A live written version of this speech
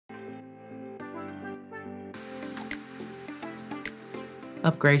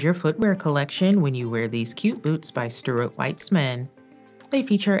Upgrade your footwear collection when you wear these cute boots by Stuart Weitzman. They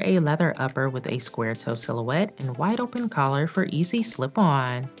feature a leather upper with a square toe silhouette and wide open collar for easy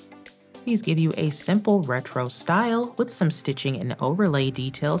slip-on. These give you a simple retro style with some stitching and overlay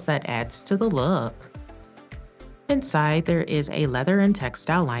details that adds to the look. Inside, there is a leather and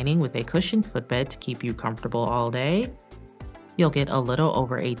textile lining with a cushioned footbed to keep you comfortable all day. You'll get a little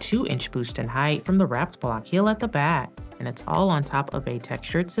over a 2-inch boost in height from the wrapped block heel at the back, and it's all on top of a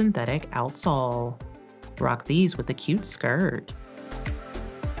textured synthetic outsole. Rock these with a cute skirt.